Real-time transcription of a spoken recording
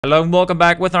Hello and welcome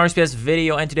back with RSPS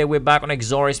video, and today we're back on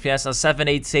Exoria RSPS, a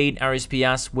 718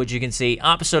 RSPS, which you can see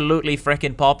absolutely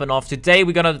freaking popping off. Today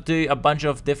we're gonna do a bunch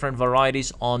of different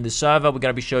varieties on the server. We're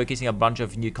gonna be showcasing a bunch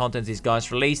of new content these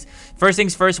guys released. First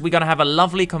things first, we're gonna have a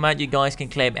lovely command you guys can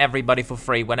claim everybody for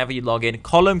free whenever you log in.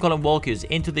 Column Walkchaos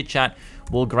into the chat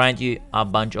will grant you a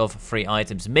bunch of free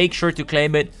items. Make sure to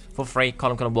claim it for free,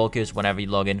 Column Walkchaos, whenever you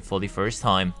log in for the first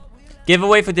time.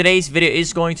 Giveaway for today's video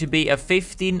is going to be a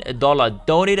 $15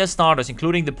 donate starters,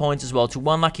 including the points as well, to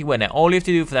one lucky winner. All you have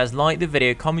to do for that is like the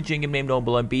video, comment your name down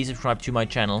below, and be subscribed to my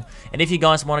channel. And if you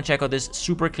guys want to check out this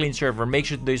super clean server, make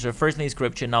sure to do so first in the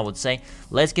description. I would say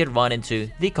let's get right into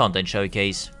the content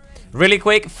showcase. Really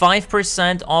quick,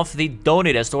 5% off the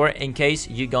donator store in case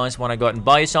you guys want to go out and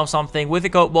buy yourself something with the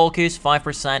code Walkchaos.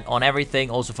 5% on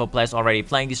everything, also for players already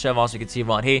playing the server, as you can see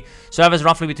right here. Servers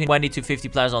roughly between 20 to 50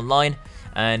 players online.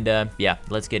 And yeah,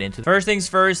 let's get into it. First things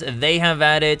first, they have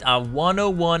added a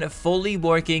 101 fully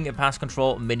working pass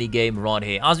control minigame right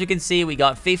here. As you can see, we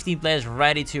got 15 players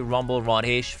ready to rumble right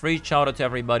here. Free shout out to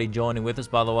everybody joining with us,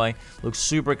 by the way. Looks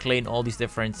super clean. All these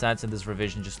different sets in this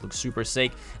revision just look super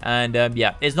sick. And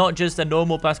yeah, it's not just a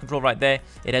normal pass control right there.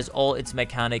 It has all its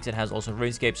mechanics. It has also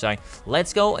RuneScape. So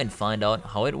let's go and find out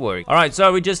how it works. All right,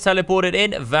 so we just teleported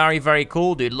in. Very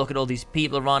cool, dude. Look at all these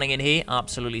people running in here.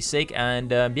 Absolutely sick.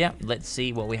 And yeah, let's see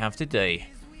what we have to do.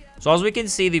 So as we can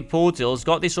see, the portal's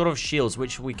got these sort of shields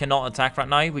which we cannot attack right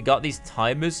now. We got these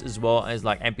timers as well as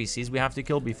like NPCs we have to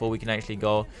kill before we can actually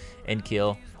go and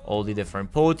kill all the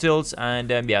different portals. And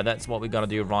yeah, that's what we're gonna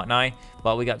do right now.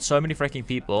 But we got so many freaking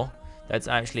people. That's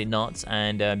actually nuts.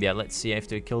 And yeah, let's see if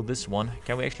to kill this one.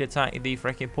 Can we actually attack the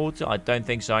freaking portal? I don't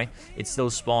think so. It's still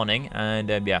spawning.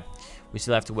 And yeah, we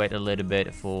still have to wait a little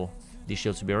bit for the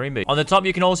shield to be removed. On the top,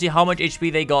 you can also see how much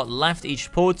HP they got left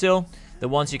each portal. The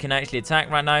ones you can actually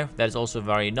attack right now. That is also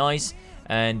very nice.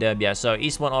 And yeah, so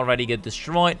east one already get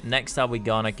destroyed. Next up, we're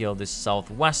gonna kill the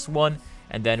southwest one.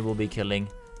 And then we'll be killing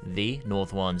the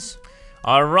north ones.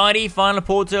 Alrighty, final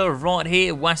portal right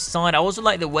here, west side. I also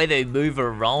like the way they move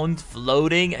around,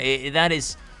 floating. That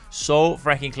is so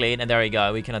freaking clean. And there we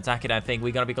go. We can attack it. I think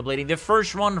we're gonna be completing the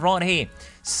first one right here.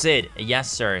 Sid,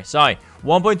 yes sir. So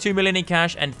 1.2 million in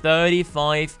cash and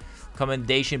 35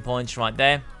 commendation points right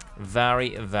there.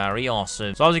 Very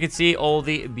awesome. So as you can see, all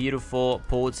the beautiful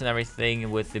ports and everything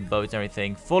with the boats and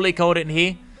everything fully coded in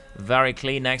here. Very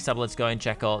clean. Next up, let's go and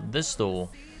check out the store.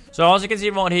 So as you can see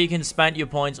right here, you can spend your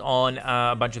points on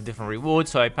a bunch of different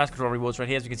rewards. So pass control rewards right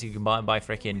here. As you can see, you can buy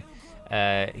freaking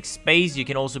space. You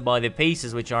can also buy the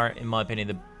pieces, which are, in my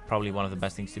opinion, probably one of the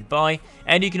best things to buy.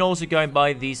 And you can also go and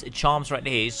buy these charms right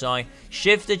here. So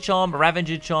Shifter Charm,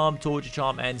 Ravager Charm, Torture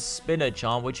Charm, and Spinner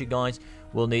Charm, which you guys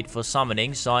will need for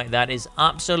summoning. So that is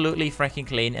absolutely freaking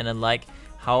clean, and I like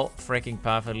how freaking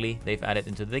perfectly they've added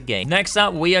into the game. Next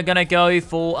up, we are gonna go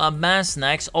for a mass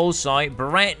next. Also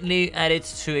brand new added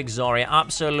to Exoria.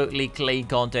 Absolutely clean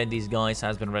content these guys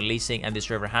has been releasing and the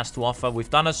server has to offer. We've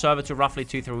done a server to roughly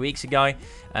 2-3 weeks ago,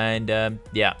 and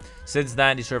yeah, since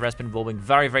then the server has been evolving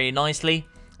very nicely.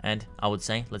 And I would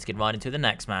say let's get right into the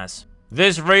next mass.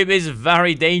 This room is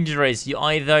very dangerous. You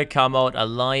either come out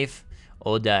alive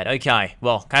or dead. Okay,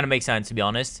 well, kind of makes sense, to be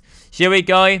honest. Here we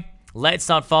go. Let's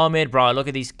start farming, bro. Look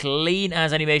at these clean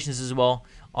as animations as well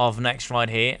of next right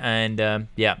here. And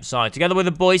yeah, so together with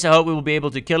the boys, I hope we will be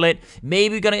able to kill it.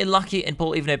 Maybe we're gonna get lucky and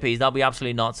pull even a piece. That'll be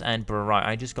absolutely nuts. And bro,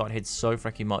 I just got hit so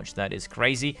freaking much. That is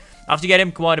crazy. After you get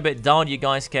him quite a bit down, you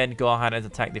guys can go ahead and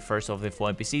attack the first of the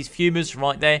 4 NPCs. Fumers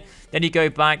right there. Then you go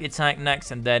back, attack next,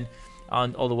 and then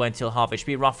all the way until half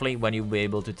HP roughly, when you'll be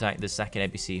able to attack the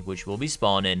second NPC, which will be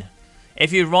spawning.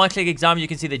 If you right-click examine, you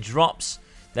can see the drops.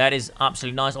 That is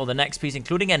absolutely nice. All the next piece,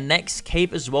 including a next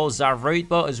cape as well. Zarut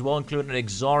bow as well, including an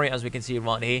Exoria, as we can see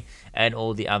right here. And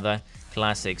all the other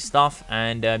classic stuff.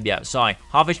 And yeah, sorry.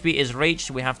 Half HP is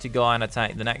reached. We have to go and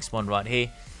attack the next one right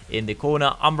here in the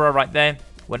corner. Umbra right there.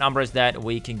 When Umbra is dead,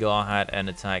 we can go ahead and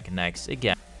attack next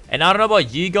again. And I don't know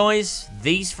about you guys,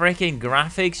 these freaking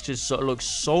graphics just look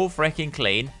so freaking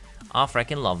clean. I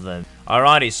freaking love them.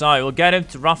 Alrighty, so we'll get him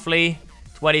to roughly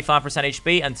 25%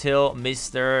 HP until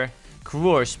Mr.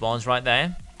 Kruor spawns right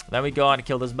there. Then we go out and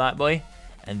kill this bad boy.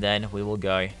 And then we will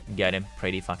go get him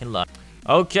pretty fucking low.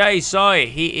 Okay, so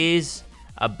he is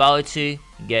about to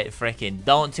get freaking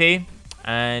Dante.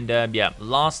 And yeah,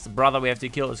 last brother we have to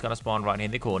kill is going to spawn right here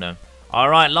in the corner.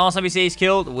 Alright, last time we see he's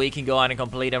killed, we can go out and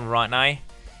complete him right now.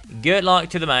 Good luck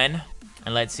to the man.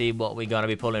 And let's see what we're going to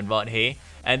be pulling right here.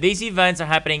 And these events are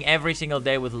happening every single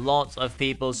day with lots of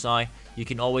people, so you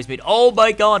can always meet. Oh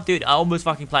my god, dude, I almost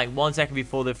fucking planked 1 second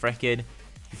before we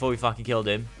fucking killed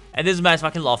him. And this man's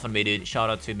fucking laughing at me, dude. Shout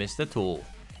out to Mr. Tool.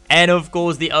 And of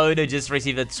course, the owner just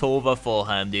received a Tova for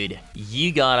him, dude.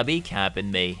 You gotta be capping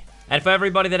me. And for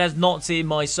everybody that has not seen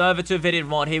my server tour video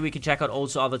right here, we can check out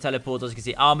also other teleporters. You can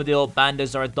see Armadillo,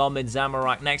 Bandazar, Domin,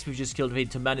 Zamorak. Next, we've just killed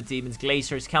Tremendous Demons,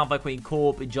 Glaciers, Campfire Queen,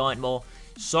 Corp, Giant Maw.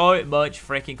 So much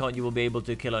freaking content you will be able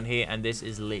to kill on here, and this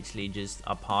is literally just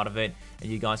a part of it. And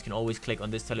you guys can always click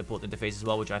on this teleport interface as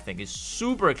well, which I think is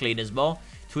super clean as well,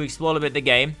 to explore a bit the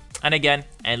game. And again,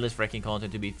 endless freaking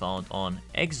content to be found on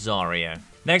Exoria.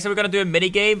 Next up, we're going to do a mini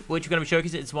game, which we're going to be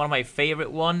showcasing. It's one of my favorite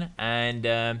one. And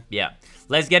yeah,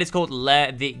 let's get it. It's called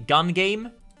the Gun Game.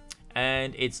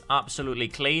 And it's absolutely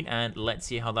clean. And let's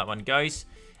see how that one goes.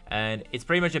 And it's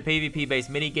pretty much a PvP-based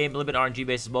mini game, a little bit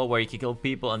RNG-based as well, where you can kill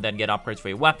people and then get upgrades for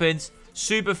your weapons.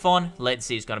 Super fun. Let's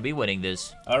see who's going to be winning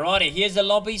this. Alrighty, here's the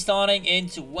lobby starting in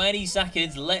 20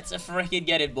 seconds. Let's freaking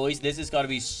get it, boys. This is going to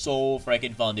be so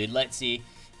freaking fun, dude. Let's see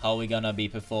how we're gonna be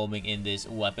performing in this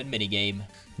weapon minigame.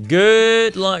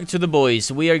 Good luck to the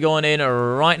boys. We are going in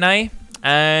right now.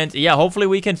 And yeah, hopefully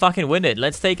we can fucking win it.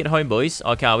 Let's take it home, boys.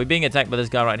 Okay, are we being attacked by this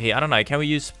guy right here? I don't know. Can we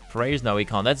use prayers? No, we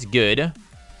can't. That's good.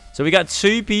 So we got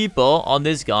 2 people on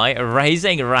this guy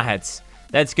raising rats.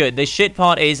 That's good. The shit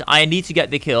part is I need to get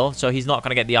the kill, so he's not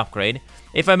gonna get the upgrade.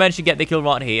 If I manage to get the kill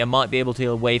right here, I might be able to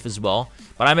heal Wave as well.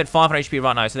 But I'm at 500 HP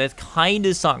right now, so that kind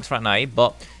of sucks right now.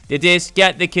 But it is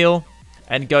get the kill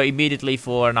and go immediately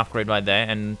for an upgrade right there.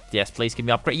 And yes, please give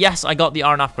me upgrade. Yes, I got the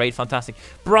RN upgrade. Fantastic.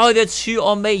 Bro, there's 2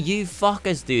 on me. You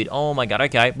fuckers, dude. Oh my god.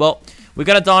 Okay, well, we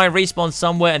gotta die, respawn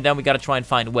somewhere, and then we gotta try and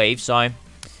find Wave. So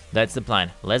that's the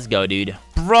plan. Let's go, dude.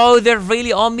 Bro, they're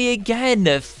really on me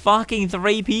again. Fucking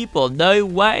 3 people. No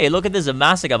way. Look at this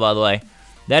massacre, by the way.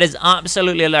 That is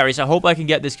absolutely hilarious. I hope I can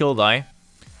get this kill, though.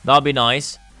 That'll be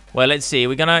nice. Well, let's see.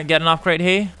 We're gonna get an upgrade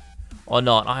here or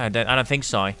not? I don't think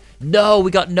so. No, we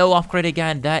got no upgrade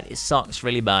again. That sucks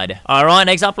really bad. Alright,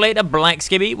 next up later, Black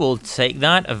Skibby. We'll take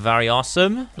that. Very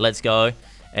awesome. Let's go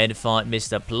and fight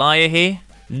Mr. Player here.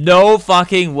 No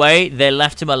fucking way they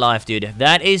left him alive, dude.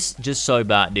 That is just so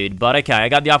bad, dude. But okay, I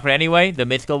got the upgrade anyway. The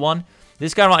mythical one.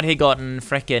 This guy right here got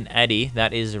freaking Eddie.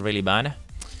 That is really bad.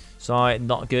 So,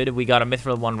 not good. We got a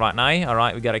mythical one right now.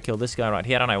 Alright, we gotta kill this guy right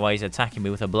here. I don't know why he's attacking me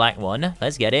with a black one.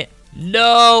 Let's get it.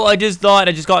 No, I just died.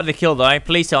 I just got the kill, though.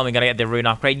 Please tell me I'm gonna get the rune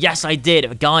upgrade. Yes, I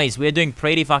did. Guys, we're doing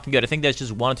pretty fucking good. I think there's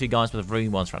just 1 or 2 guys with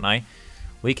rune ones right now.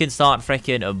 We can start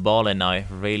freaking balling now.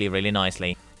 Really, really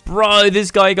nicely. Bro,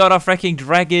 this guy got a freaking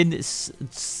dragon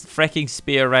freaking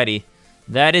spear ready.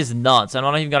 That is nuts. I'm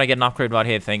not even gonna get an upgrade right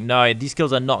here, I think. No, these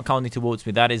kills are not counting towards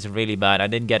me. That is really bad. I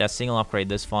didn't get a single upgrade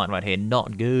this fight right here.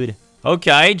 Not good.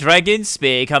 Okay, dragon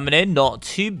spear coming in. Not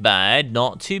too bad.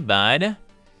 Not too bad.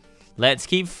 Let's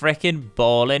keep freaking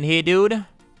balling here, dude.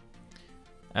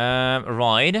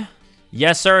 Right.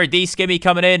 Yes, sir. D-Skimmy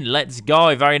coming in. Let's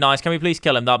go. Very nice. Can we please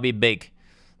kill him? That'd be big.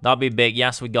 That'd be big.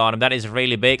 Yes, we got him. That is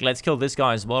really big. Let's kill this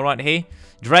guy as well right here.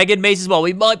 Dragon Mace as well.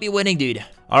 We might be winning, dude.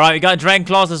 Alright, we got Dragon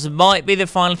Claws. This might be the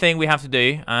final thing we have to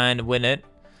do and win it.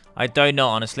 I don't know,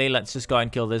 honestly. Let's just go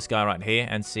and kill this guy right here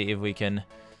and see if we can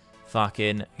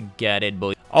fucking get it,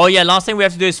 boy. Oh, yeah. Last thing we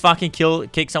have to do is fucking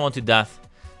kick someone to death.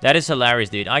 That is hilarious,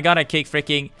 dude. I gotta kick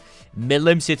freaking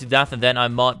Millims here to death, and then I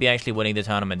might be actually winning the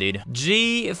tournament, dude.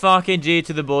 G fucking G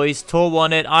to the boys. Tor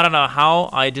won it. I don't know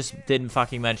how. I just didn't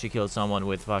fucking manage to kill someone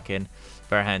with fucking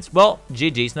bare hands. Well,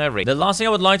 GG's, no reason. The last thing I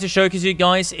would like to showcase you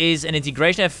guys is an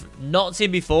integration I've not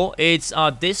seen before. It's our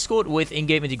Discord with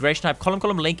in-game integration. Type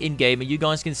column link in-game, and you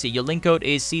guys can see your link code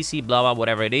is CC blah blah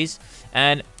whatever it is,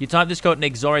 and you type this code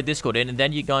in Exoria Discord in, and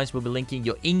then you guys will be linking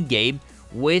your in-game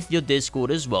with your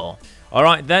Discord as well.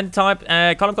 Alright, then type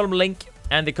column link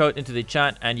and the code into the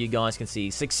chat, and you guys can see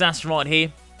success right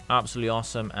here. Absolutely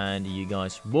awesome, and you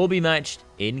guys will be matched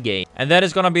in-game. And that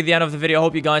is gonna be the end of the video. I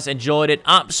hope you guys enjoyed it.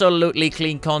 Absolutely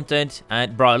clean content.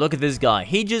 And bro, look at this guy.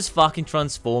 He just fucking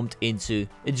transformed into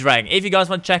a dragon. If you guys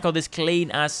want to check out this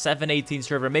clean ass 718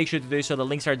 server, make sure to do so. The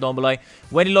links are down below.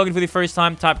 When you log in for the first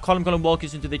time, type column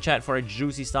Walkchaos into the chat for a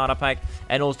juicy starter pack.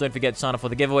 And also don't forget to sign up for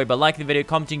the giveaway by liking the video,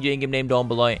 commenting your in-game name down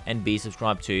below, and be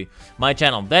subscribed to my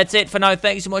channel. That's it for now.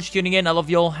 Thanks so much for tuning in. I love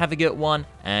you all. Have a good one,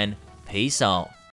 and peace out.